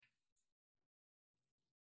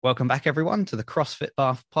Welcome back, everyone, to the CrossFit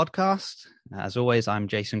Bath podcast. As always, I'm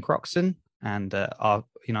Jason Croxton, and I'm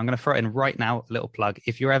going to throw in right now a little plug.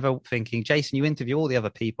 If you're ever thinking, Jason, you interview all the other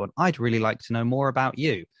people, and I'd really like to know more about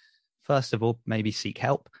you. First of all, maybe seek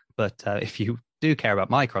help. But if you do care about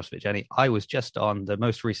my CrossFit journey, I was just on the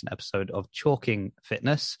most recent episode of Chalking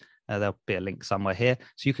Fitness. There'll be a link somewhere here,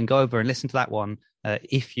 so you can go over and listen to that one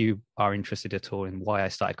if you are interested at all in why I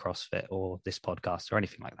started CrossFit or this podcast or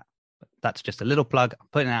anything like that. That's just a little plug. I'm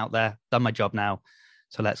putting it out there, done my job now.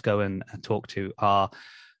 So let's go and talk to I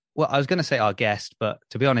was going to say our guest, but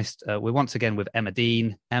to be honest, we're once again with Emma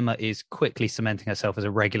Dean. Emma is quickly cementing herself as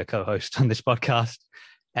a regular co-host on this podcast.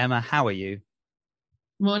 Emma, how are you?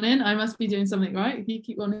 Morning. I must be doing something right if you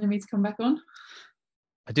keep wanting me to come back on.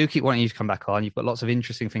 I do keep wanting you to come back on. You've got lots of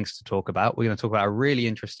interesting things to talk about. We're going to talk about a really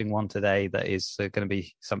interesting one today that is going to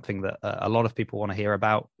be something that a lot of people want to hear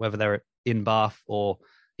about, whether they're in Bath or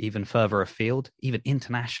even further afield, even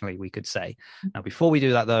internationally, we could say. Now, before we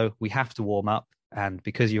do that, though, we have to warm up. And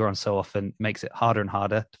because you're on so often, it makes it harder and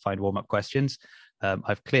harder to find warm-up questions.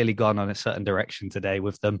 I've clearly gone on a certain direction today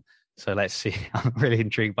with them. So let's see. I'm really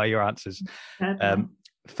intrigued by your answers.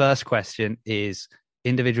 First question is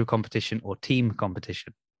individual competition or team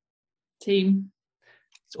competition? Team.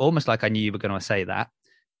 It's almost like I knew you were going to say that.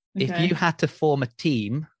 Okay. If you had to form a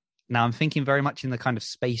team, now I'm thinking very much in the kind of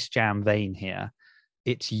Space Jam vein here.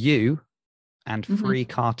 It's you and three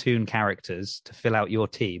cartoon characters to fill out your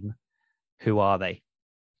team. Who are they?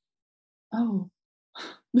 Oh,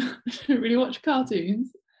 I don't really watch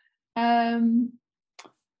cartoons. 3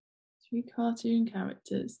 cartoon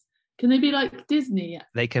characters. Can they be like Disney?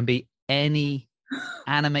 They can be any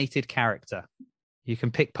animated character. You can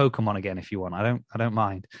pick Pokemon again if you want. I don't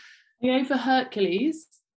mind. I go for Hercules.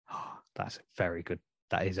 Oh, that's very good.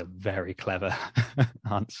 That is a very clever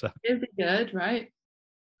answer. It'd be good, right?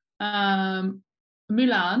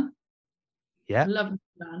 Mulan. Yeah. I love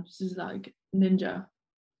Mulan. She's like ninja.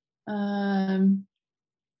 And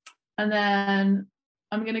then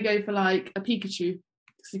I'm gonna go for like a Pikachu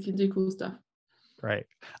because he can do cool stuff. Great.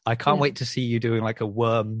 I can't wait to see you doing like a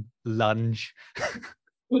worm lunge.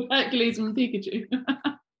 With Hercules and Pikachu.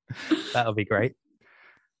 That'll be great.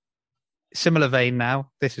 Similar vein now.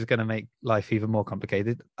 This is going to make life even more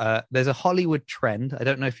complicated. There's a Hollywood trend, I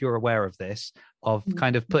don't know if you're aware of this, of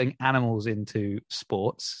kind of putting animals into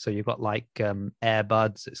sports. So you've got like Air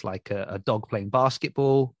Buds, it's like a dog playing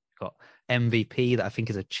basketball. You've got MVP that I think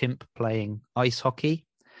is a chimp playing ice hockey.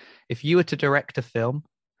 If you were to direct a film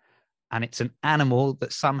and it's an animal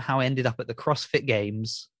that somehow ended up at the CrossFit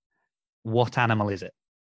Games, what animal is it?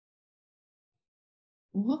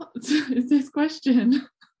 What is this question?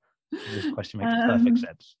 This question makes perfect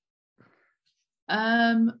sense.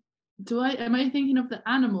 Am I thinking of the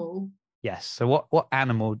animal? Yes. So what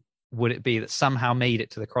animal would it be that somehow made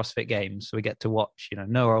it to the CrossFit Games? So we get to watch,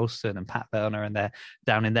 Noah Olsen and Pat Werner, and they're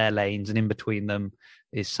down in their lanes, and in between them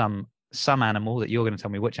is some animal that you're going to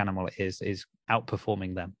tell me which animal it is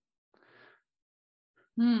outperforming them.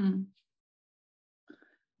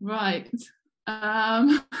 Right.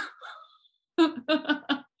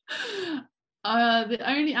 The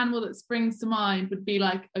only animal that springs to mind would be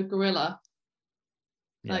like a gorilla.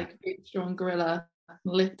 Yeah. Like a big strong gorilla,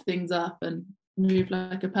 lift things up and move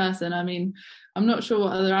like a person. I mean, I'm not sure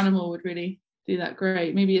what other animal would really do that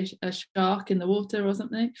great. Maybe a shark in the water or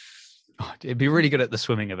something. Oh, it'd be really good at the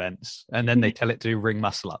swimming events, and then they tell it to do ring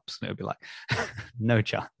muscle ups, and it would be like no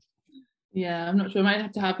chance. Yeah, I'm not sure. I might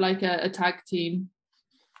have to have like a tag team.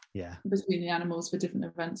 Yeah, between the animals for different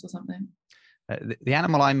events or something. The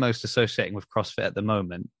animal I'm most associating with CrossFit at the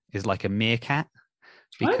moment is like a meerkat,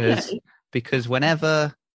 because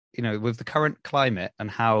whenever, with the current climate and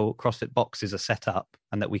how CrossFit boxes are set up,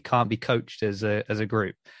 and that we can't be coached as a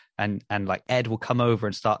group, and like Ed will come over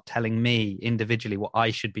and start telling me individually what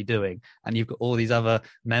I should be doing, and you've got all these other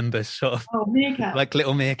members sort of like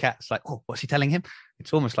little meerkats, like, oh, what's he telling him?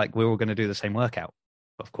 It's almost like we're all going to do the same workout.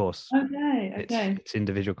 Of course. Okay. It's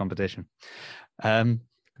individual competition.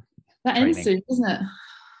 That ends soon, doesn't it?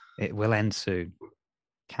 It will end soon.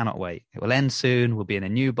 Cannot wait. It will end soon. We'll be in a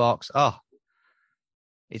new box. Oh,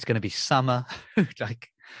 it's going to be summer. Like,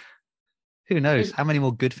 who knows how many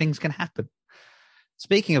more good things can happen?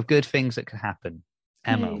 Speaking of good things that can happen,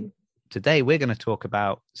 Emma, today we're going to talk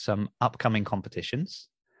about some upcoming competitions,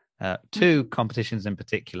 2 competitions in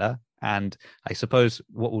particular. And I suppose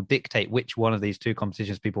what will dictate which one of these 2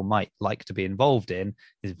 competitions people might like to be involved in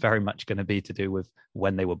is very much going to be to do with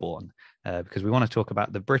when they were born, because we want to talk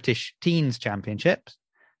about the British Teens Championships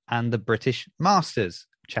and the British Masters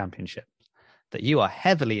Championship that you are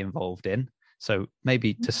heavily involved in. So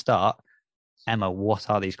maybe to start, Emma, what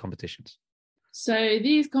are these competitions? So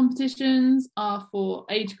these competitions are for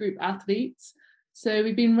age group athletes. So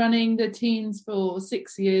we've been running the teens for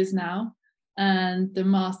 6 years now and the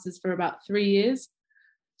masters for about 3 years.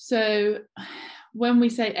 So when we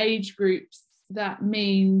say age groups, that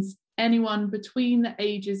means anyone between the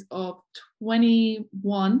ages of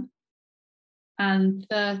 21 and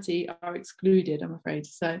 30 are excluded, I'm afraid.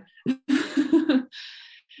 So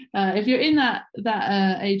if you're in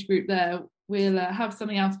that age group there, we'll have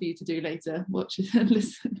something else for you to do later. Watch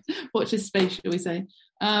this space, shall we say.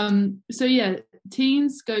 So yeah,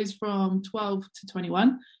 teens goes from 12 to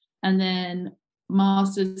 21, and then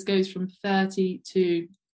masters goes from 30 to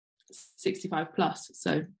 65 plus.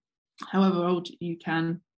 So however old you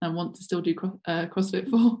can and want to still do CrossFit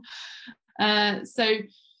for. So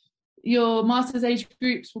your masters age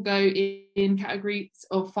groups will go in categories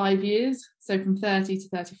of 5 years, so from 30 to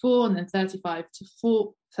 34, and then 35 to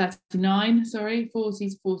 39, 40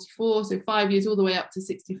 to 44, so 5 years all the way up to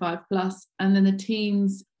 65 plus. And then the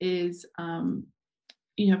teens is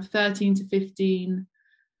you have 13 to 15,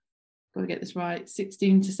 got to get this right,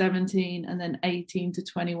 16 to 17, and then 18 to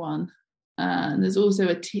 21. And there's also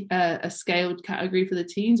a scaled category for the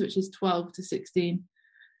teens, which is 12 to 16.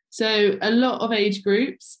 So a lot of age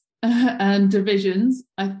groups and divisions.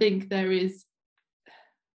 I think there is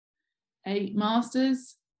 8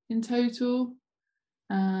 masters in total.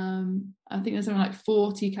 I think there's something like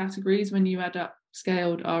 40 categories when you add up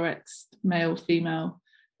scaled, RX, male, female.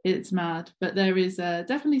 It's mad, but there is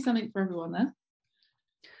definitely something for everyone there.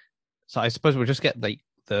 So I suppose we'll just get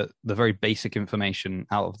the very basic information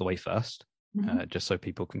out of the way first, just so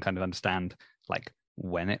people can kind of understand like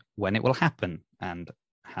when it will happen and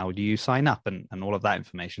how do you sign up and all of that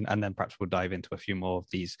information. And then perhaps we'll dive into a few more of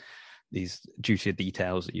these juicier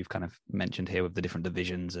details that you've kind of mentioned here with the different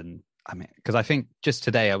divisions. And I mean, because I think just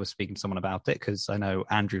today I was speaking to someone about it, because I know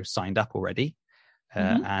Andrew signed up already,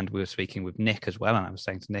 and we were speaking with Nick as well. And I was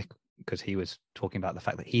saying to Nick, because he was talking about the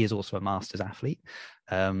fact that he is also a Masters athlete.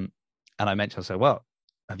 And I mentioned, I said, well,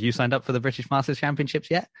 have you signed up for the British Masters Championships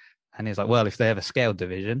yet? And he's like, well, if they have a scaled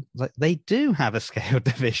division. I was like, they do have a scaled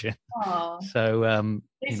division. Aww. So,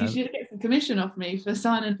 you should get some commission off me for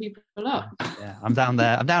signing people up. Yeah, I'm down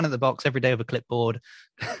there. I'm down at the box every day with a clipboard,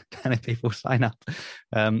 telling people sign up.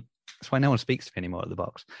 That's why no one speaks to me anymore at the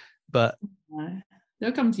box. But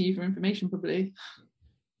they'll come to you for information, probably.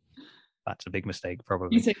 That's a big mistake,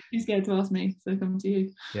 probably. You're scared to ask me, so come to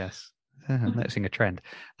you. Yes, I'm noticing a trend.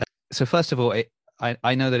 So first of all,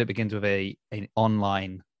 I know that it begins with an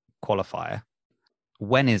online qualifier.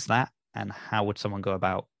 When is that, and how would someone go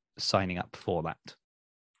about signing up for that?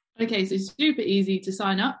 Okay, so super easy to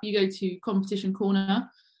sign up. You go to Competition Corner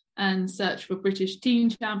and search for British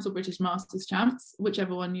Teen Champs or British Masters Champs,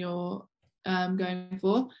 whichever one you're going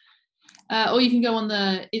for. Or you can go on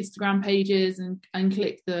the Instagram pages and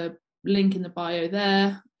click the link in the bio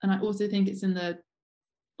there. And I also think it's in the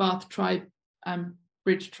Bath Tribe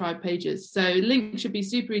Bridge Tribe pages. So link should be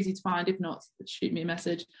super easy to find. If not, shoot me a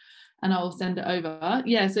message and I'll send it over.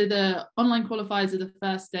 Yeah, so the online qualifiers are the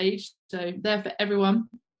first stage. So they're for everyone.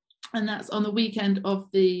 And that's on the weekend of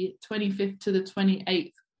the 25th to the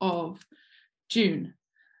 28th of June.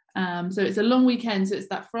 So it's a long weekend. So it's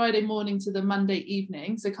that Friday morning to the Monday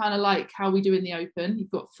evening. So kind of like how we do in the Open. You've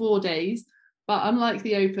got 4 days. But unlike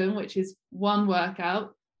the Open, which is 1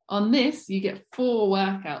 workout, on this, you get 4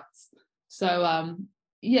 workouts. So,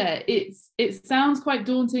 yeah, it sounds quite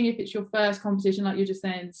daunting if it's your first competition, like you're just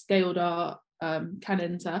saying, scaled art, can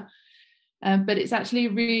enter. But it's actually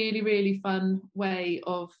a really, really fun way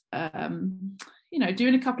of,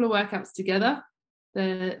 doing a couple of workouts together.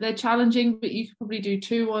 They're challenging, but you could probably do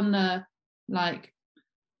 2 on the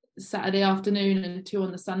Saturday afternoon and 2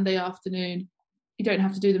 on the Sunday afternoon. You don't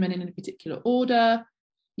have to do them in any particular order.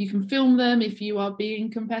 You can film them if you are being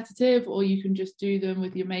competitive, or you can just do them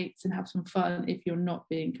with your mates and have some fun if you're not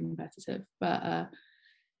being competitive. But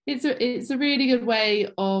it's a really good way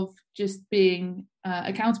of just being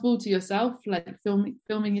accountable to yourself, like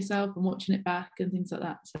filming yourself and watching it back and things like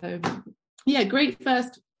that. So yeah, great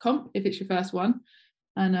first comp if it's your first one,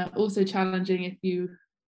 and also challenging if you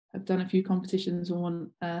have done a few competitions or want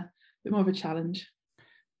a bit more of a challenge.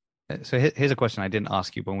 So here's a question I didn't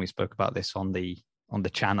ask you when we spoke about this on the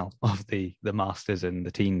channel of the Masters and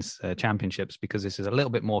the Teens Championships, because this is a little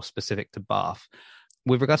bit more specific to Bath.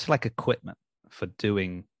 With regards to like equipment for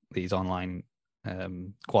doing these online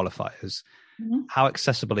qualifiers, how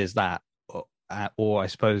accessible is that? Or I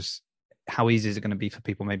suppose, how easy is it going to be for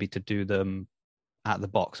people maybe to do them at the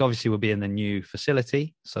box? Obviously, we'll be in the new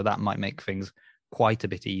facility, so that might make things quite a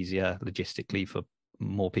bit easier logistically for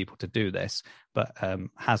more people to do this. But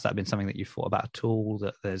has that been something that you've thought about at all,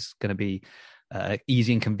 that there's going to be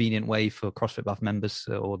easy and convenient way for CrossFit Buff members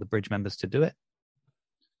or the Bridge members to do it?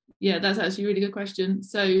 Yeah, that's actually a really good question.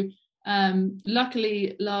 So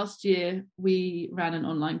luckily last year we ran an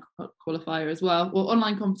online qualifier as well, or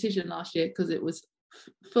online competition last year, because it was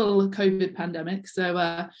full COVID pandemic.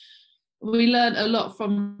 So we learned a lot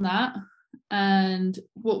from that. And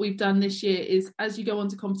what we've done this year is, as you go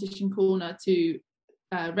onto Competition Corner to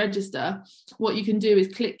register, what you can do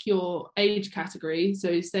is click your age category.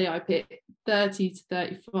 So say I pick 30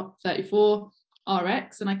 to 34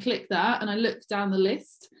 RX, and I click that and I look down the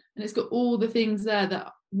list, and it's got all the things there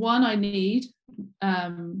that, one, I need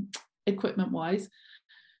equipment wise,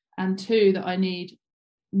 and two, that I need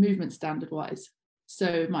movement standard wise. So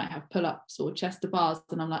it might have pull-ups or chest to bars,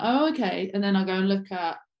 and I'm like, oh, okay. And then I go and look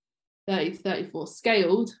at 30 to 34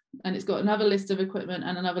 scaled, and it's got another list of equipment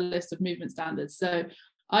and another list of movement standards. So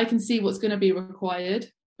I can see what's going to be required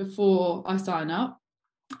before I sign up.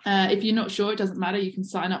 If you're not sure, it doesn't matter. You can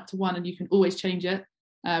sign up to one and you can always change it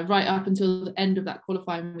right up until the end of that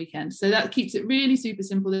qualifying weekend. So that keeps it really super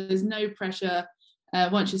simple. There's no pressure.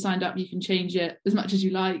 Once you're signed up, you can change it as much as you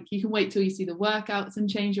like. You can wait till you see the workouts and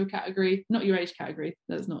change your category, not your age category.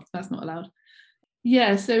 That's not allowed.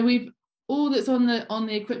 Yeah, so all that's on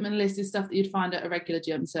the equipment list is stuff that you'd find at a regular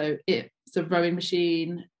gym. So it's a rowing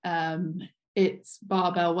machine, it's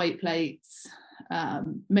barbell weight plates,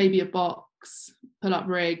 maybe a box, pull-up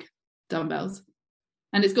rig, dumbbells,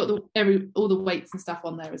 and it's got all the weights and stuff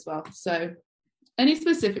on there as well. So any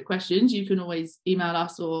specific questions, you can always email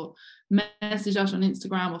us or message us on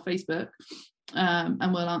Instagram or Facebook,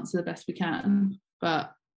 and we'll answer the best we can.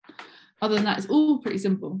 But other than that, it's all pretty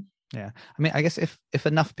simple. Yeah, I mean, I guess if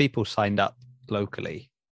enough people signed up locally,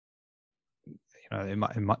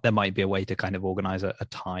 there might be a way to kind of organize a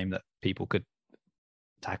time that people could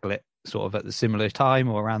tackle it sort of at the similar time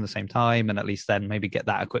or around the same time, and at least then maybe get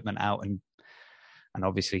that equipment out and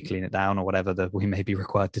obviously clean it down or whatever that we may be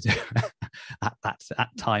required to do at that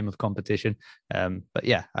time of competition. But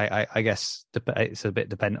yeah, I guess it's a bit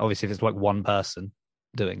dependent. Obviously, if it's like one person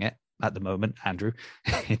doing it at the moment, Andrew,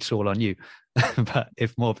 it's all on you. But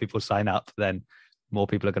if more people sign up, then more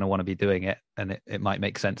people are going to want to be doing it, and it might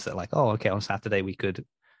make sense that, like, oh, okay, on Saturday we could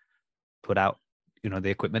put out the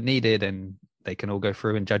equipment needed, and they can all go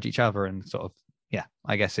through and judge each other, and sort of, yeah,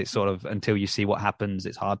 I guess it's sort of, until you see what happens,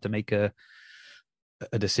 it's hard to make a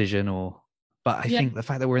decision. But I think the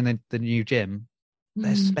fact that we're in the new gym,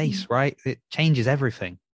 there's space, right? It changes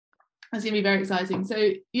everything. That's going to be very exciting.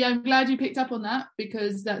 So yeah, I'm glad you picked up on that,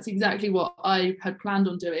 because that's exactly what I had planned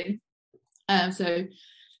on doing. So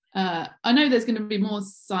I know there's going to be more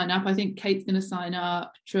sign up. I think Kate's going to sign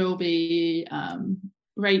up, Trilby,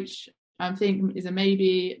 Rach, I think, is a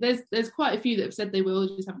maybe. There's quite a few that have said they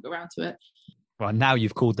will, just haven't got around to it. Well, now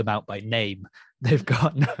you've called them out by name. They've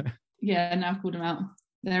got no. Yeah, now I've called them out.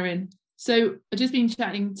 They're in. So I've just been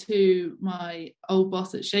chatting to my old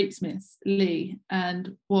boss at Shapesmiths, Lee,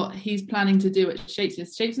 and what he's planning to do at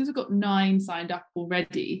Shapesmiths. Shapesmiths have got 9 signed up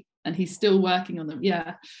already, and he's still working on them.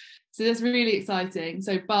 Yeah. So that's really exciting.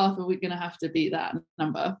 So Bath, we're going to have to beat that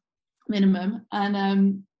number minimum.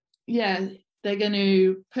 And they're going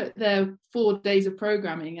to put their 4 days of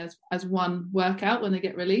programming as one workout when they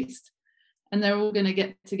get released. And they're all going to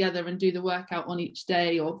get together and do the workout on each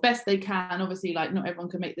day, or best they can. Obviously, like, not everyone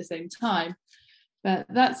can make the same time. But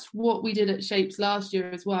that's what we did at Shapes last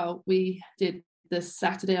year as well. We did the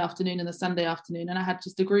Saturday afternoon and the Sunday afternoon, and I had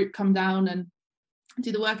just a group come down and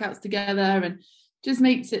do the workouts together, and just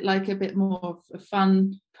makes it like a bit more of a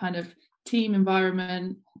fun kind of team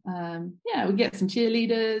environment. We get some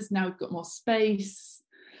cheerleaders. Now we've got more space.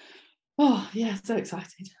 Oh, yeah, so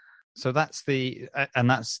excited. So that's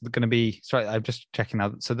that's going to be, sorry, I'm just checking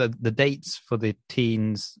out. So the dates for the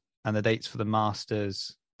teens and the dates for the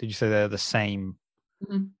masters, did you say they're the same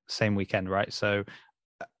weekend, right? So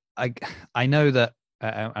I know that,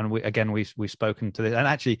 and we've spoken to this, and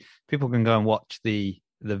actually people can go and watch the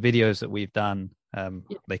videos that we've done.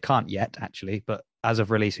 They can't yet, actually, but as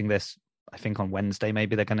of releasing this, I think on Wednesday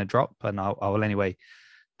maybe they're going to drop, and I will anyway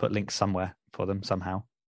put links somewhere for them somehow.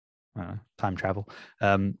 Time travel.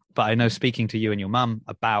 But I know, speaking to you and your mum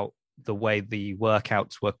about the way the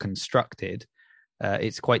workouts were constructed,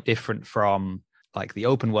 it's quite different from like the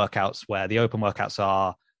open workouts, where the open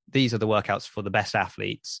workouts these are the workouts for the best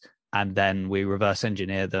athletes, and then we reverse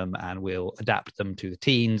engineer them and we'll adapt them to the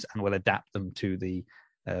teens and we'll adapt them to the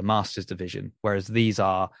masters division, whereas these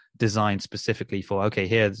are designed specifically for, okay,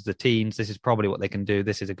 here's the teens, this is probably what they can do,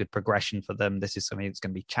 this is a good progression for them, this is something that's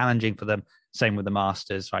going to be challenging for them. Same with the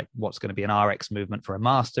masters, right? What's going to be an RX movement for a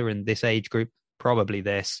master in this age group? Probably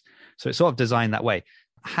this. So it's sort of designed that way.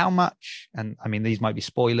 how much, and I mean, these might be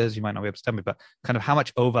spoilers, you might not be able to tell me, but kind of how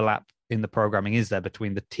much overlap in the programming is there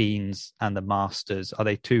between the teens and the masters? Are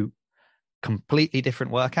they two completely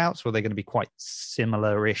different workouts, or are they going to be quite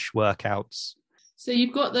similar-ish workouts? So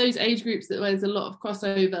you've got those age groups that where there's a lot of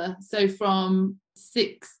crossover. So from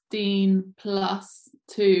 16 plus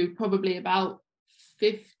to probably about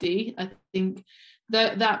 50, I think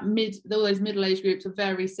all those middle age groups are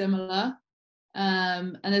very similar.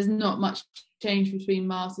 And there's not much change between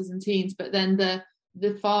masters and teens, but then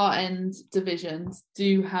the far end divisions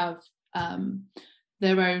do have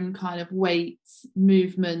their own kind of weights,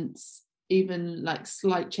 movements, even like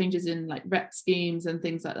slight changes in like rep schemes and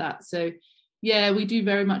things like that. So yeah, we do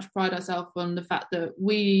very much pride ourselves on the fact that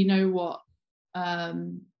we know what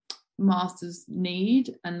masters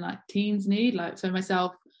need and like teens need. Like, so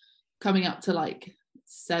myself, coming up to like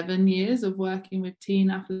 7 years of working with teen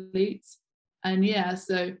athletes, and yeah,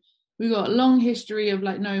 so we've got a long history of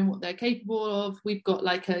like knowing what they're capable of. We've got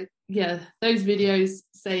like those videos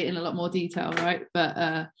say it in a lot more detail, right?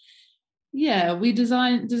 But yeah, we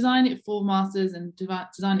design it for masters and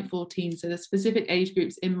design it for teens. So there's specific age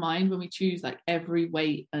groups in mind when we choose like every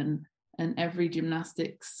weight and every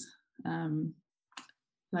gymnastics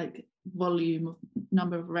like volume,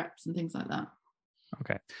 number of reps and things like that.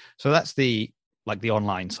 Okay, so that's the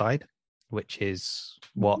online side, which is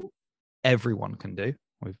what everyone can do.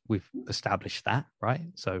 We've established that, right?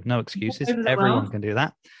 So no excuses. Everyone can do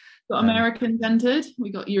that. Got Americans entered.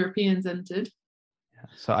 We got Europeans entered.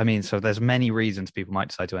 So I mean, so there's many reasons people might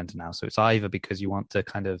decide to enter now. So it's either because you want to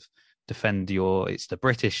kind of defend it's the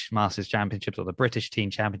British Masters Championships or the British Teen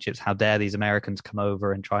Championships. How dare these Americans come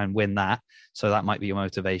over and try and win that? So that might be your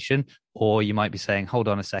motivation. Or you might be saying, hold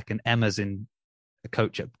on a second, Emma's in a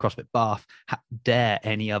coach at CrossFit Bath. How dare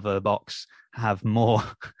any other box have more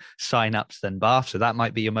sign-ups than Bath? So that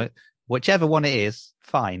might be your whichever one it is,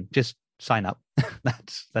 fine, just sign up.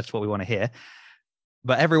 That's what we want to hear.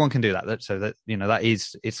 But everyone can do that. So that,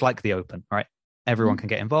 it's like the Open, right? Everyone can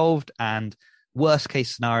get involved. And worst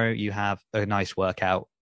case scenario, you have a nice workout.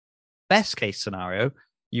 Best case scenario,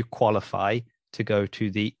 you qualify to go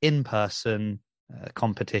to the in-person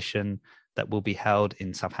competition that will be held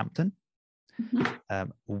in Southampton.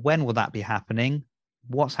 When will that be happening?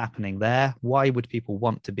 What's happening there? Why would people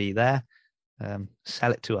want to be there?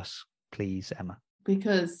 Sell it to us, please, Emma.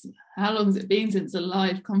 Because how long has it been since a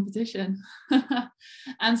live competition?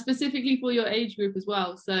 And specifically for your age group as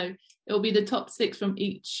well. So it'll be the top 6 from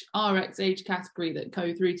each RX age category that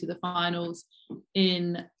go through to the finals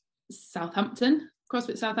in Southampton,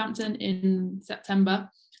 CrossFit Southampton in September.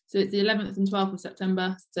 So it's the 11th and 12th of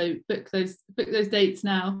September. So book those dates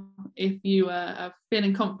now if you are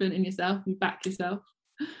feeling confident in yourself, you back yourself.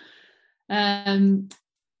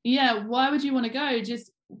 Yeah, why would you want to go?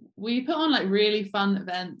 We put on like really fun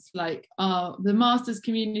events, like the masters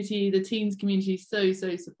community, the teens community is so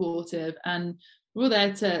supportive, and we're all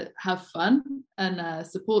there to have fun and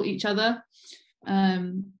support each other,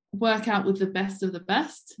 work out with the best of the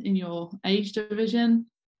best in your age division,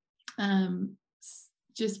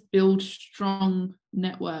 just build strong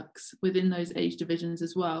networks within those age divisions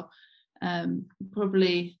as well.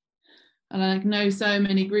 Probably, and I know so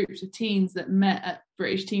many groups of teens that met at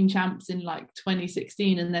British Teen Champs in like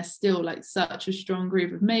 2016, and they're still like such a strong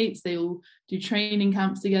group of mates. They all do training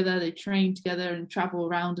camps together, they train together and travel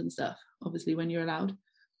around and stuff, obviously when you're allowed.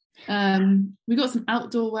 We've got some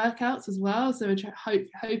outdoor workouts as well, so we're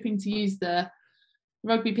hoping to use the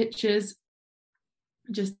rugby pitches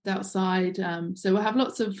just outside, so we'll have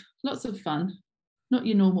lots of fun, not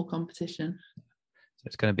your normal competition. So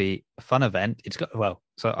it's going to be a fun event.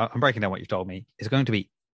 So I'm breaking down what you've told me. It's going to be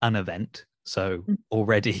an event. So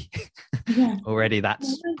already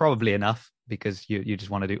that's probably enough, because you just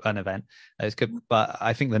want to do an event. It's good. But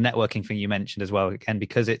I think the networking thing you mentioned as well, again,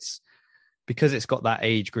 because it's got that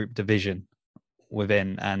age group division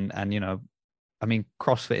within, and I mean,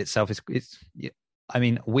 CrossFit itself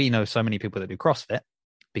we know so many people that do CrossFit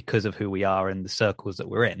because of who we are and the circles that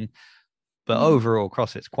we're in. But overall,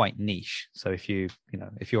 CrossFit's quite niche. So if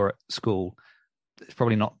if you're at school, there's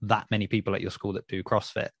probably not that many people at your school that do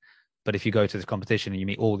CrossFit. But if you go to this competition and you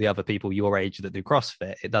meet all the other people your age that do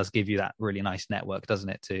CrossFit, it does give you that really nice network, doesn't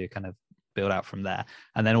it, to kind of build out from there.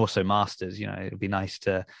 And then also masters, it'd be nice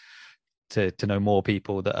to know more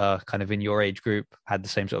people that are kind of in your age group, had the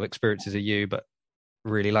same sort of experiences as you, but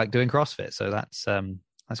really like doing CrossFit. So that's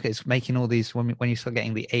good. It's making all these, when you start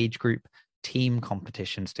getting the age group team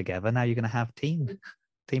competitions together, now you're going to have team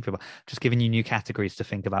team football. Just giving you new categories to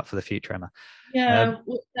think about for the future, Emma. Yeah,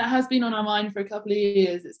 that has been on our mind for a couple of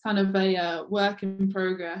years. It's kind of a work in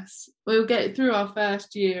progress. We'll get through our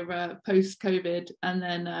first year post-COVID and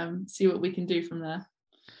then see what we can do from there.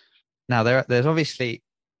 Now, there's obviously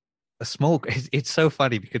a small... It's so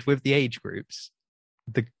funny because with the age groups,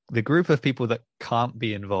 the group of people that can't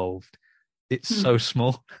be involved, it's so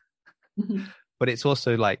small. But it's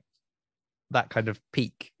also like that kind of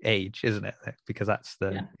peak age, isn't it? Because that's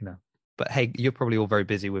the, But hey, you're probably all very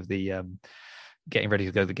busy with the... getting ready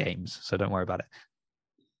to go to the games, so don't worry about it.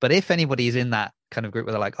 But if anybody is in that kind of group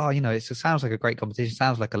where they're like, oh, it sounds like a great competition,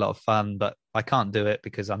 sounds like a lot of fun, but I can't do it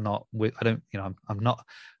because I'm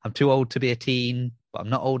too old to be a teen, but I'm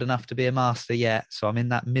not old enough to be a master yet, so I'm in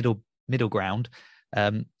that middle ground.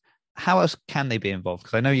 How else can they be involved?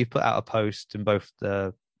 Because I know you've put out a post in both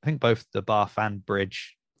the Bath and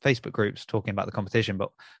Bridge Facebook groups talking about the competition, but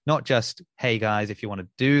not just, hey guys, if you want to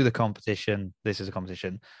do the competition, this is a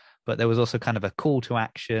competition. But there was also kind of a call to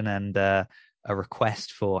action and a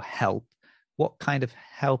request for help. What kind of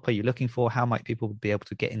help are you looking for? How might people be able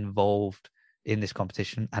to get involved in this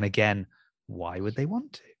competition? And again, why would they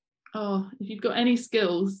want to? Oh, if you've got any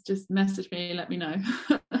skills, just message me and let me know.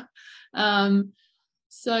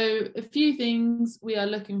 So a few things we are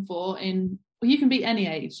looking for you can be any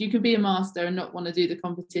age. You can be a master and not want to do the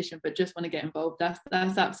competition, but just want to get involved.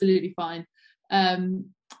 That's absolutely fine.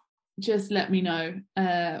 Just let me know.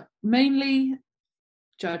 Mainly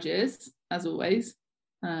judges, as always.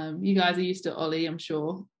 You guys are used to Ollie, I'm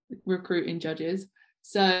sure, recruiting judges.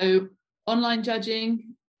 So online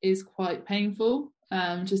judging is quite painful.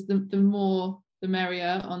 Just the more the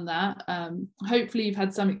merrier on that. Hopefully you've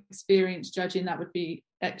had some experience judging. That would be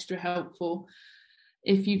extra helpful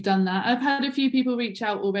if you've done that. I've had a few people reach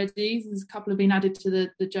out already. There's a couple have been added to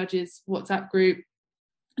the judges WhatsApp group,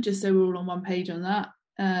 just so we're all on one page on that.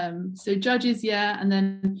 So judges, and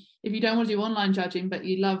then if you don't want to do online judging but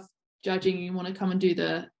you love judging, you want to come and do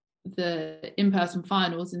the in-person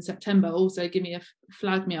finals in September, also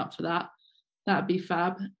flag me up for that. That'd be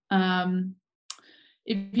fab.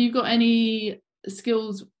 If you've got any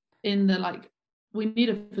skills in we need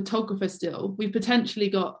a photographer still. We've potentially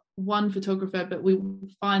got one photographer, but we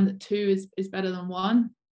find that two is better than one,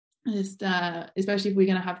 just especially if we're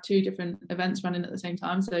going to have two different events running at the same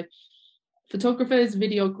time. So photographers,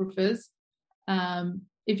 videographers.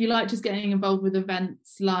 If you like just getting involved with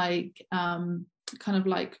events like kind of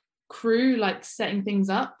like crew, like setting things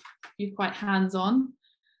up, you're quite hands-on.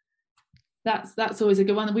 That's always a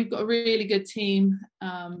good one. We've got a really good team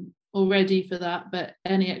already for that, but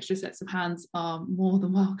any extra sets of hands are more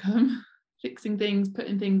than welcome. Fixing things,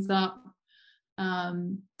 putting things up.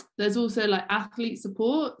 There's also like athlete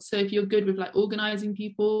support. So if you're good with like organizing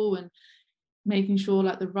people and making sure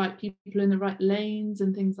like the right people in the right lanes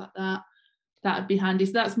and things like that, that would be handy.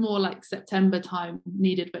 So that's more like September time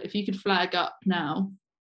needed, but if you could flag up now,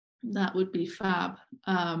 that would be fab.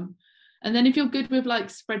 And then if you're good with like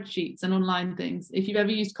spreadsheets and online things, if you've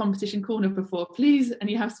ever used Competition Corner before, please, and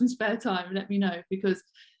you have some spare time, let me know, because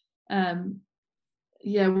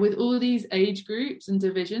with all these age groups and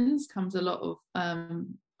divisions comes a lot of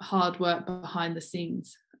hard work behind the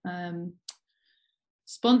scenes.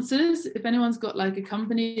 Sponsors, if anyone's got like a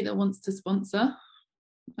company that wants to sponsor,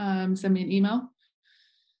 send me an email,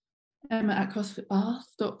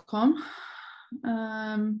 emma@crossfitbath.com.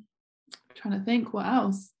 Trying to think what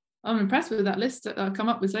else. I'm impressed with that list that I've come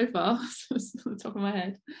up with so far. It's on the top of my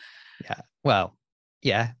head. Yeah, well,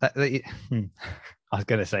 yeah. I was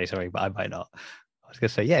going to say sorry, but I might not. I was going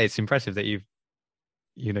to say, yeah, it's impressive that you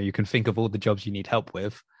can think of all the jobs you need help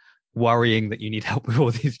with, worrying that you need help with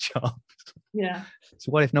all these jobs. Yeah.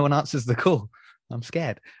 So what if no one answers the call? I'm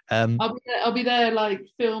scared. I'll be there like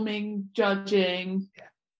filming, judging,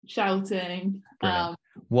 shouting.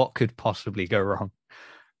 What could possibly go wrong?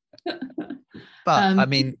 But I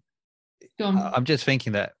mean, I'm just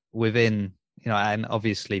thinking that within, and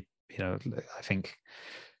obviously, I think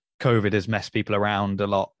COVID has messed people around a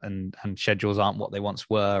lot, and schedules aren't what they once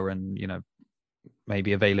were, and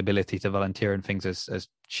maybe availability to volunteer and things has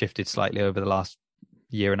shifted slightly over the last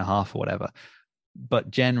year and a half or whatever. But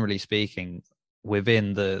generally speaking,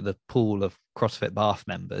 within the pool of CrossFit Bath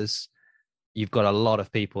members, you've got a lot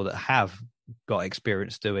of people that have got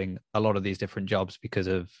experience doing a lot of these different jobs because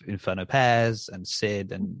of Inferno Pairs and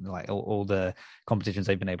Sid and like all the competitions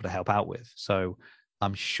they've been able to help out with. So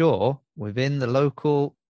I'm sure within the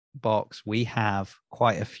local box, we have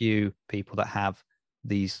quite a few people that have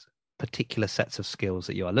these particular sets of skills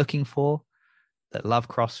that you are looking for, that love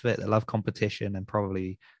CrossFit, that love competition, and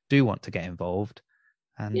probably do want to get involved.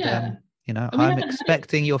 And, I'm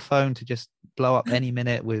expecting your phone to just blow up any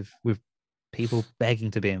minute with people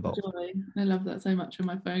begging to be involved. Joy. I love that so much when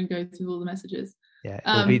my phone goes with all the messages. Yeah,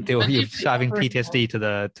 you're having PTSD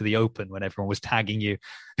to the Open when everyone was tagging you.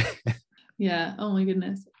 Yeah. Oh my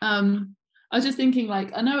goodness. I was just thinking,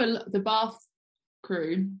 like, I know the Bath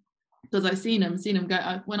crew, because I've seen them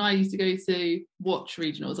go. When I used to go to watch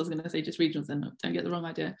regionals, I was going to say just regionals, and don't get the wrong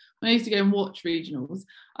idea. When I used to go and watch regionals,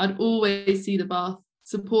 I'd always see the Bath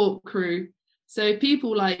support crew. So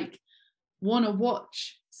people like want to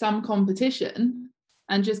watch some competition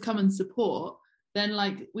and just come and support. Then,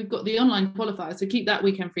 like, we've got the online qualifier, so keep that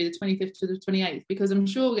weekend free, the 25th to the 28th, because I'm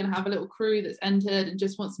sure we're going to have a little crew that's entered and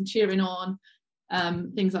just wants some cheering on,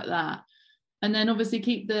 things like that. And then obviously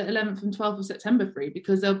keep the 11th and 12th of September free,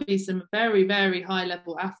 because there'll be some very, very high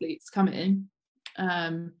level athletes coming.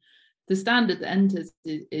 The standard that enters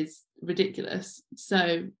is ridiculous. So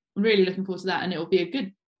I'm really looking forward to that, and it will be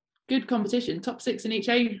a good competition. Top 6 in each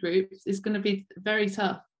age group is going to be very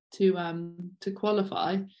tough to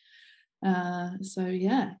qualify. So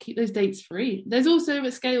yeah, keep those dates free. There's also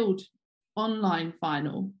a scaled online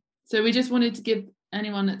final, so we just wanted to give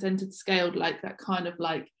anyone that's entered scaled like that kind of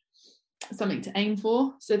like something to aim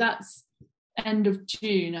for. So that's end of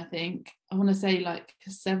June, I think. I want to say like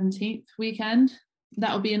 17th weekend.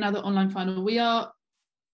 That will be another online final. We are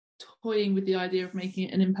toying with the idea of making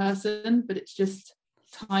it an in-person, but it's just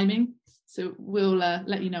timing, so we'll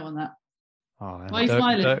let you know on that. Oh, why are you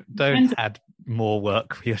smiling? Don't add more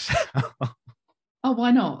work for yourself. Oh,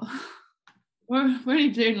 why not? We're only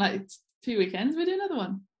doing like 2 weekends. We'll do another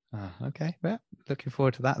one. Oh, okay. Well, looking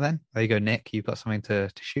forward to that then. There you go, Nick. You've got something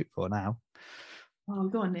to shoot for now. Oh,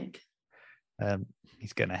 go on, Nick.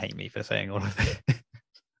 He's going to hate me for saying all of this.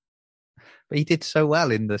 But he did so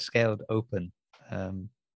well in the Scaled Open.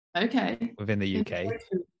 Okay. Within the UK.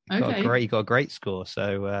 He got a great score.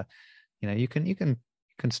 So, you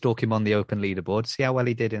can stalk him on the Open leaderboard, see how well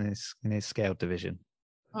he did in his Scaled division.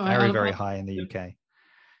 Very high in the UK.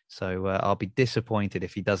 So I'll be disappointed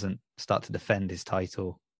if he doesn't start to defend his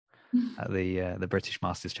title at the British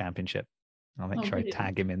Masters Championship. I'll make sure I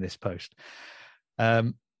tag him in this post.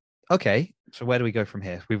 Okay, so where do we go from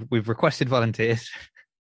here? We've requested volunteers.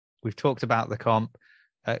 We've talked about the comp.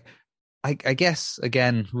 I guess,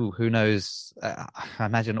 again, who knows? I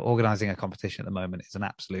imagine organising a competition at the moment is an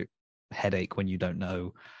absolute headache when you don't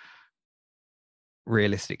know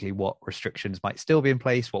realistically what restrictions might still be in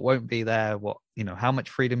place, what won't be there, how much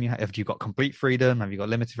freedom you have. Have you got complete freedom? Have you got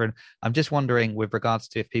limited freedom? I'm just wondering, with regards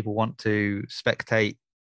to if people want to spectate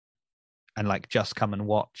and like just come and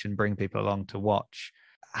watch and bring people along to watch,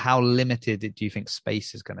 how limited do you think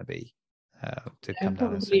space is going to be to come down?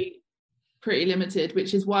 Probably pretty limited,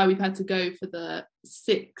 which is why we've had to go for the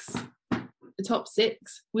top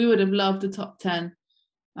 6. We would have loved the top 10.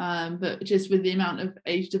 But just with the amount of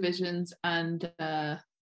age divisions and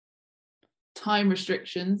time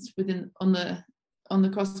restrictions on the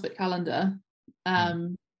CrossFit calendar,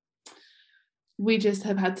 we just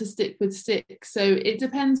have had to stick with 6. So it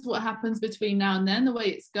depends what happens between now and then. The way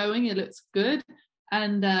it's going, it looks good,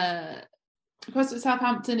 and CrossFit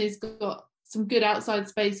Southampton has got some good outside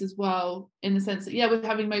space as well, in the sense that we're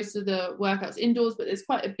having most of the workouts indoors, but there's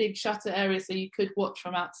quite a big shutter area, so you could watch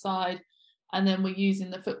from outside. And then we're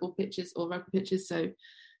using the football pitches or rugby pitches, so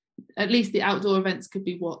at least the outdoor events could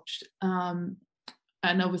be watched, and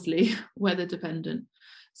obviously weather dependent.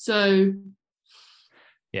 So,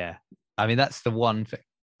 yeah, I mean, that's the one thing.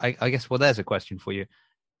 I guess. Well, there's a question for you,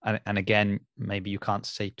 and again, maybe you can't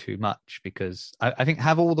say too much, because I think,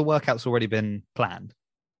 have all the workouts already been planned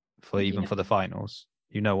for the finals?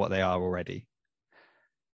 You know what they are already.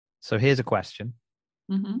 So here's a question: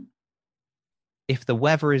 if the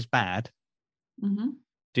weather is bad,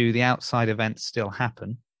 do the outside events still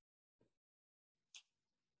happen?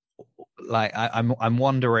 Like, I'm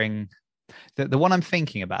wondering. The one I'm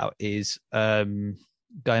thinking about is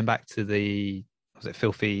going back to was it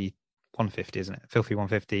Filthy 150, isn't it? Filthy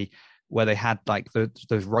 150, where they had like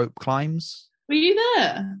those rope climbs. Were you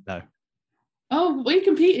there? No. Oh, we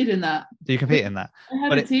competed in that. Do you compete in that? I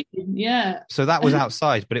had a team, yeah. So that was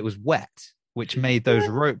outside, but it was wet, which made those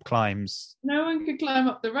rope climbs. No one could climb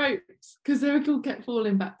up the ropes because they all kept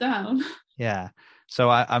falling back down. Yeah. So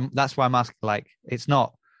I'm that's why I'm asking, like, it's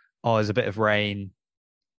not, there's a bit of rain,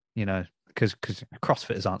 because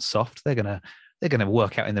CrossFitters aren't soft. They're gonna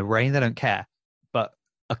work out in the rain. They don't care. But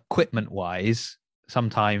equipment wise,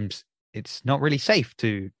 sometimes it's not really safe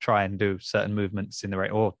to try and do certain movements in the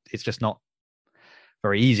rain, or it's just not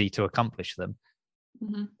very easy to accomplish them.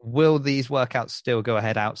 Will these workouts still go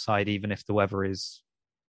ahead outside even if the weather is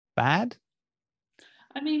bad?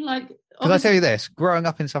 I mean, like, because I tell you this, growing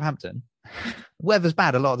up in Southampton, weather's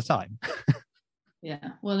bad a lot of the time.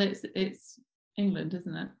 Yeah, well, it's England,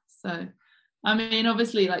 isn't it? So, I mean,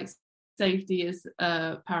 obviously, like safety is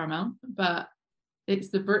paramount, but it's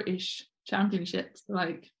the British Championships.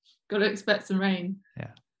 Like, got to expect some rain.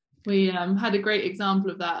 Yeah, we had a great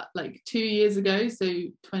example of that like 2 years ago. So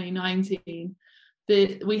 2019,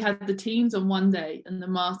 we had the teams on one day and the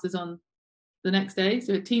Masters on the next day.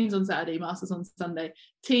 So teams on Saturday, Masters on Sunday.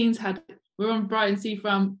 We're on Brighton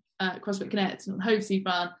Seafront, CrossFit Connect, on Hove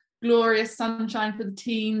Seafront. Glorious sunshine for the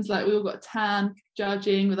teams. Like we all got a tan,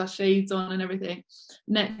 judging with our shades on and everything.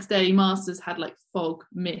 Next day, Masters had like fog,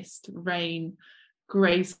 mist, rain,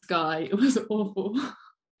 grey sky. It was awful.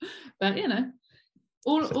 But you know,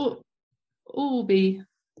 all will be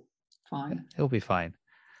fine. It'll be fine.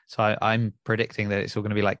 So I'm predicting that it's all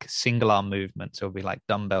going to be like single arm movements. It'll be like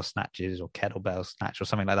dumbbell snatches or kettlebell snatch or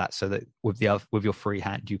something like that. So that with your free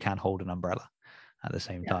hand, you can hold an umbrella at the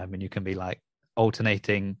same time, and you can be like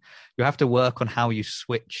alternating. You have to work on how you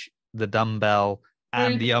switch the dumbbell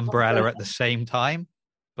and the umbrella at the same time.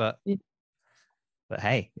 But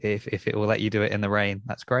hey, if it will let you do it in the rain,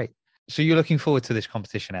 that's great. So you're looking forward to this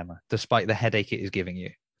competition, Emma, despite the headache it is giving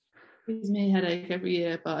you? It gives me a headache every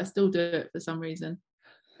year, but I still do it for some reason.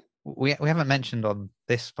 We haven't mentioned on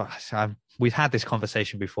this, but we've had this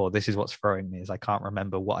conversation before. This is what's throwing me, is I can't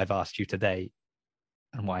remember what I've asked you today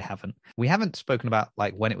and what I haven't. We haven't spoken about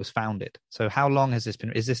like when it was founded. So how long has this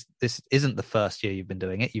been? This isn't the first year you've been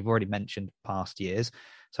doing it. You've already mentioned past years.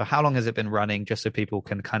 So how long has it been running, just so people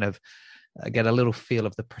can kind of get a little feel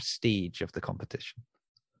of the prestige of the competition?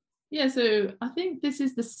 Yeah, so I think this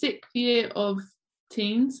is the 6th year of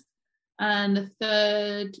teens and the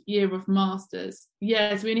 3rd year of Masters.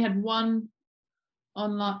 Yeah, so we only had one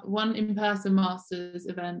in-person Masters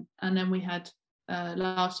event, and then we had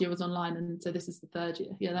last year was online, and so this is the 3rd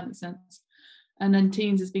year. Yeah, that makes sense. And then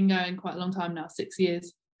teens has been going quite a long time now, 6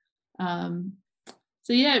 years.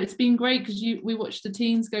 So yeah, it's been great because we watched the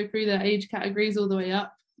teens go through their age categories all the way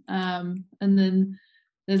up, and then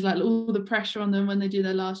there's like all the pressure on them when they do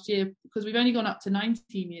their last year, because we've only gone up to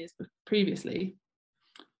 19 years previously,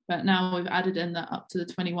 but now we've added in that up to the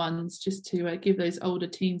 21s just to give those older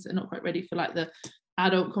teens that are not quite ready for like the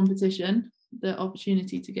adult competition the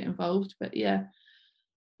opportunity to get involved. But yeah,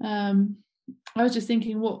 I was just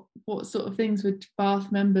thinking what sort of things would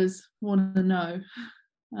Bath members want to know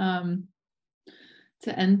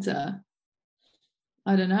to enter.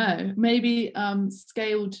 I don't know, maybe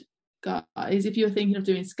scaled guys, if you're thinking of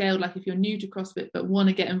doing scaled, like if you're new to CrossFit but want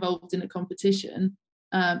to get involved in a competition,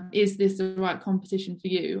 is this the right competition for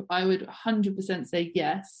you? I would 100% say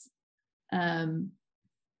yes,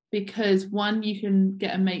 because one, you can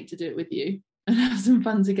get a mate to do it with you and have some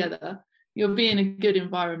fun together. You'll be in a good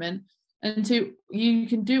environment, and two, you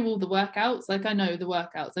can do all the workouts. Like I know the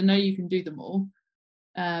workouts, I know you can do them all.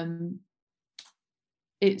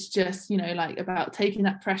 It's just, you know, like about taking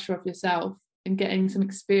that pressure off yourself and getting some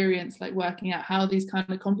experience, like working out how these kind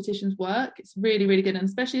of competitions work. It's really, really good. And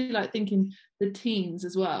especially like thinking the teens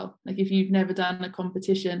as well. Like if you've never done a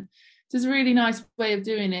competition, it's a really nice way of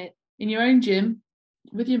doing it in your own gym,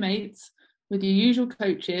 with your mates, with your usual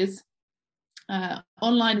coaches.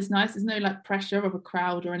 Online is nice. There's no like pressure of a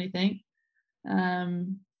crowd or anything.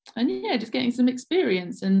 And yeah, just getting some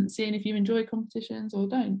experience and seeing if you enjoy competitions or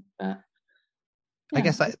don't. But yeah. I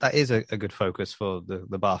guess that is a good focus for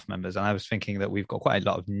the Bath members. And I was thinking that we've got quite a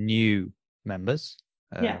lot of new members.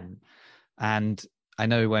 And I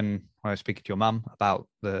know when I was speaking to your mum about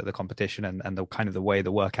the competition and the kind of the way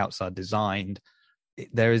the workouts are designed,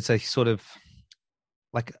 there is a sort of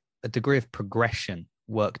like a degree of progression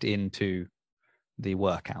worked into the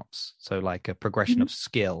workouts. So like a progression of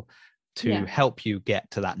skill to help you get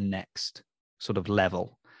to that next sort of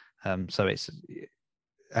level. So it's...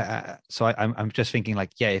 so I'm just thinking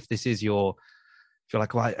like, yeah, if this is if you're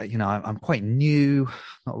like, well, I'm quite new,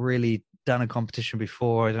 not really done a competition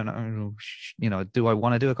before, I don't know, do I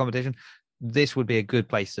want to do a competition? This would be a good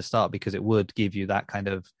place to start, because it would give you that kind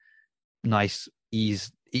of nice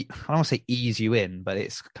ease. I don't want to say ease you in, but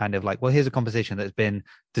it's kind of like, well, here's a competition that's been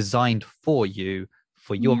designed for you,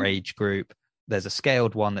 for your age group. There's a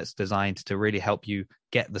scaled one that's designed to really help you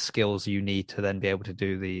get the skills you need to then be able to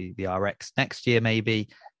do the RX next year, maybe.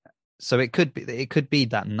 So it could be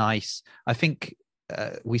that nice. I think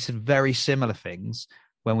we said very similar things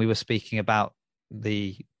when we were speaking about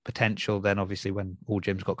the potential. Then obviously when all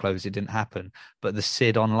gyms got closed, it didn't happen. But the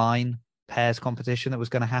SID online pairs competition that was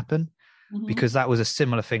going to happen, because that was a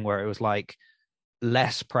similar thing where it was like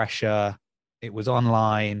less pressure. It was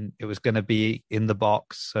online. It was going to be in the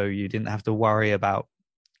box, so you didn't have to worry about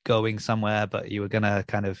going somewhere, but you were going to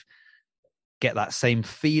kind of get that same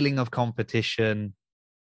feeling of competition,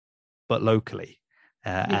 but locally.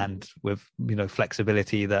 and with,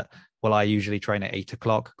 flexibility that, well, I usually train at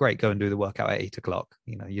 8:00. Great, go and do the workout at 8:00.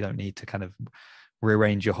 You don't need to kind of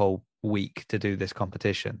rearrange your whole week to do this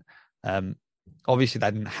competition. Obviously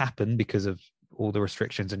that didn't happen because of all the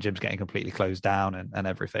restrictions and gyms getting completely closed down and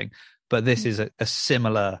everything. But this is a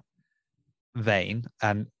similar vein,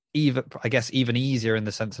 and even easier in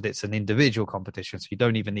the sense that it's an individual competition. So you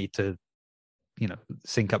don't even need to,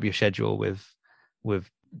 sync up your schedule with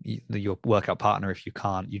your workout partner. If you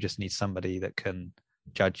can't, you just need somebody that can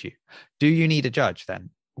judge you. Do you need a judge then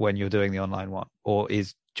when you're doing the online one, or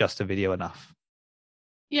is just a video enough?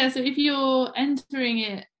 Yeah, so if you're entering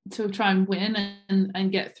it to try and win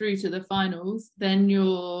and get through to the finals, then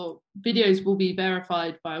your videos will be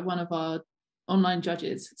verified by one of our online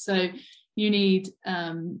judges. So you need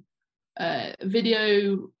videoing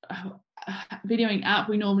app.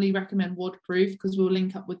 We normally recommend Wordproof because we'll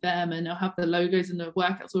link up with them and they'll have the logos and the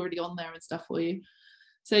workouts already on there and stuff for you.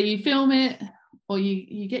 So you film it, or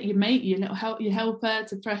you get your mate, your helper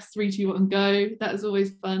to press 3, 2, 1, go. That's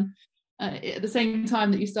always fun. At the same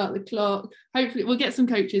time that you start the clock. Hopefully we'll get some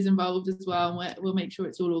coaches involved as well, and we'll make sure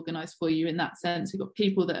it's all organised for you in that sense. We've got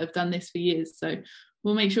people that have done this for years, so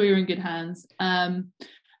we'll make sure you're in good hands. And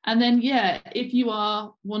then, if you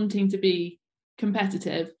are wanting to be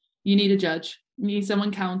competitive, you need a judge. You need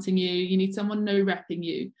someone counting you. You need someone no-repping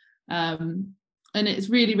you. And it's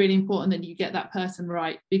really, really important that you get that person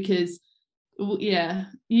right, because,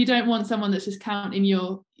 you don't want someone that's just counting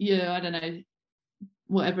your I don't know,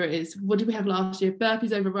 whatever it is. What did we have last year?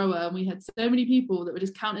 Burpees over rower, and we had so many people that were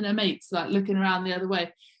just counting their mates, like looking around the other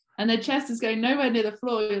way, and their chest is going nowhere near the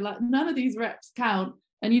floor. You're like, none of these reps count.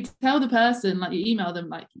 And you tell the person, like, you email them,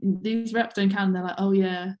 like, these reps don't count. And they're like, oh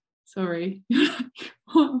yeah, sorry.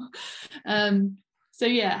 So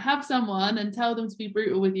have someone and tell them to be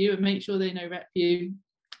brutal with you and make sure they no rep you.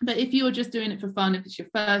 But if you're just doing it for fun, if it's your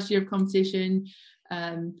first year of competition,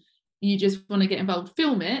 you just want to get involved,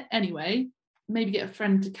 film it anyway. Maybe get a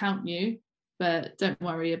friend to count you, but don't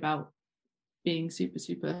worry about being super,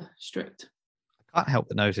 super strict. I can't help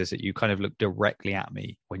but notice that you kind of looked directly at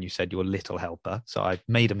me when you said your little helper. So I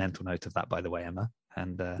made a mental note of that, by the way, Emma.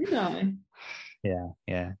 And did I?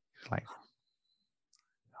 Yeah. Like,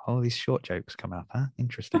 all these short jokes come up, huh?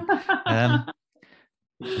 Interesting.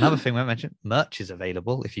 Another thing we mentioned, merch is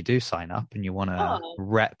available if you do sign up and you want to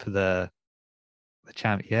rep the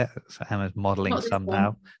champ. Yeah, so Emma's modeling some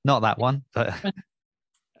now. Not that one, but a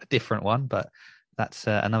different one. But that's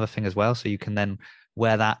another thing as well. So you can then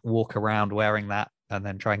wear that, walk around wearing that, and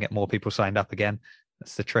then try and get more people signed up again.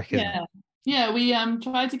 That's the trick, isn't it? Yeah, we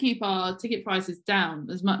try to keep our ticket prices down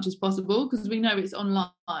as much as possible because we know it's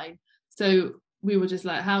online. So we were just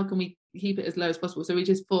like, how can we keep it as low as possible? So we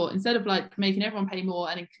just thought, instead of like making everyone pay more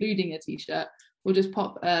and including a t-shirt, we'll just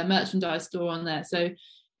pop a merchandise store on there. So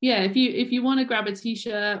if you want to grab a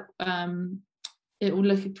t-shirt, it will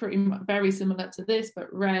look pretty much very similar to this,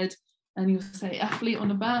 but red, and you'll say athlete on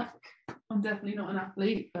the back. I'm definitely not an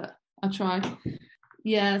athlete, but I'll try.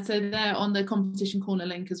 Yeah, so they're on the competition corner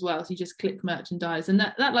link as well. So you just click merchandise, and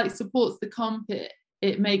that like supports the comp.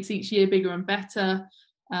 It makes each year bigger and better.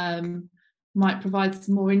 Might provide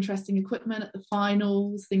some more interesting equipment at the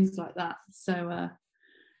finals, things like that. So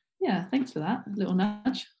thanks for that. A little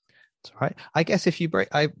nudge. That's all right. I guess if you break,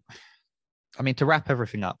 I mean, to wrap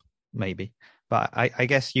everything up, maybe, but I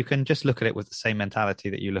guess you can just look at it with the same mentality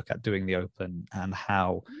that you look at doing the Open, and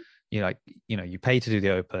how you pay to do the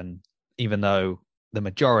Open, even though the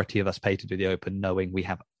majority of us pay to do the Open knowing we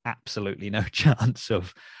have absolutely no chance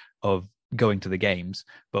of going to the games.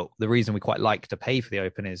 But the reason we quite like to pay for the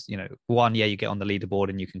Open is, one, you get on the leaderboard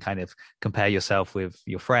and you can kind of compare yourself with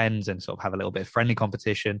your friends and sort of have a little bit of friendly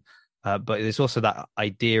competition. But there's also that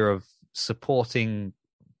idea of supporting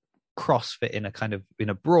CrossFit in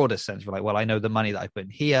a broader sense. We're like, well, I know the money that I put in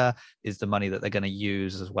here is the money that they're going to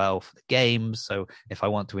use as well for the games. So if I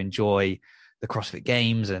want to enjoy the CrossFit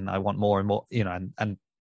Games and I want more and more, and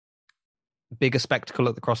bigger spectacle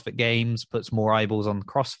at the CrossFit Games puts more eyeballs on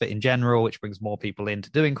CrossFit in general, which brings more people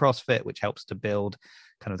into doing CrossFit, which helps to build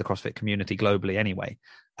kind of the CrossFit community globally anyway.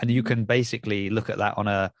 And you can basically look at that on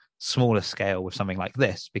a smaller scale with something like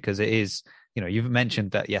this, because it is, you've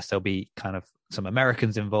mentioned that, yes, there'll be kind of some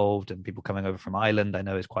Americans involved and people coming over from Ireland, I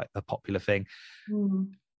know is quite a popular thing.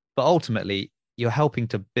 But ultimately, you're helping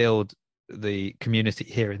to build the community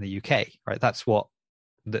here in the UK, right? That's what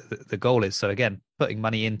the goal is. So again, putting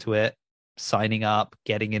money into it, signing up,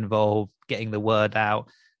 getting involved, getting the word out,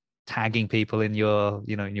 tagging people in your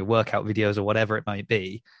in your workout videos or whatever it might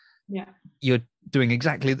be. Yeah, you're doing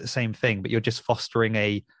exactly the same thing, but you're just fostering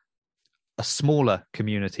a smaller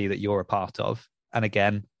community that you're a part of, And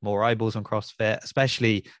again, more eyeballs on CrossFit,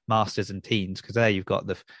 especially masters and teens, because there you've got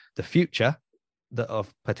the future that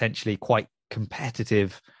of potentially quite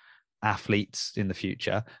competitive athletes in the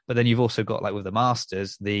future. But then you've also got, like with the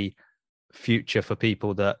masters, the future for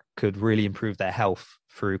people that could really improve their health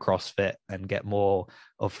through CrossFit and get more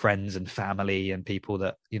of friends and family and people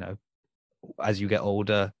that, you know, as you get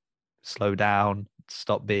older, slow down,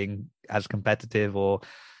 stop being as competitive or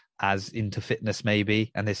as into fitness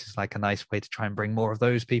maybe. And this is like a nice way to try and bring more of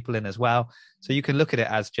those people in as well. So you can look at it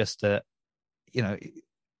as just a, you know,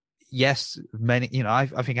 yes, many, you know, I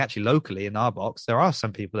think actually locally in our box, there are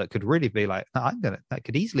some people that could really be like, no, that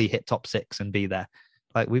could easily hit top 6 and be there.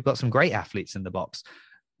 Like we've got some great athletes in the box.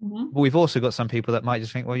 Mm-hmm. But we've also got some people that might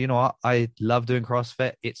just think, well, you know what, I love doing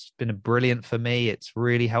CrossFit. It's been brilliant for me. It's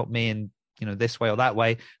really helped me in, you know, this way or that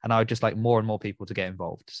way. And I would just like more and more people to get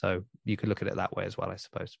involved. So you could look at it that way as well, I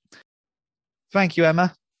suppose. Thank you,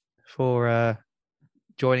 Emma, for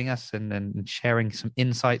joining us and sharing some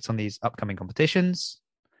insights on these upcoming competitions.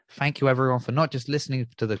 Thank you, everyone, for not just listening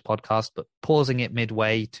to the podcast, but pausing it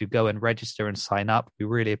midway to go and register and sign up. We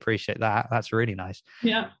really appreciate that. That's really nice.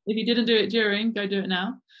 Yeah. If you didn't do it during, go do it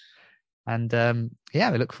now. And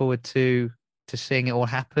we look forward to seeing it all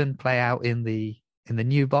happen, play out in the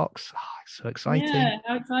new box. Oh, it's so exciting. Yeah,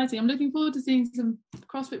 how exciting. I'm looking forward to seeing some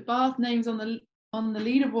CrossFit Bath names on the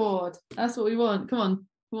leaderboard. That's what we want. Come on.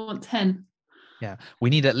 We want 10. Yeah, we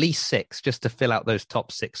need at least 6 just to fill out those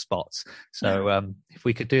top 6 spots. So if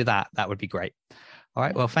we could do that, that would be great. All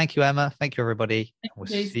right. Well, thank you, Emma. Thank you, everybody. We'll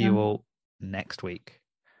see you all next week.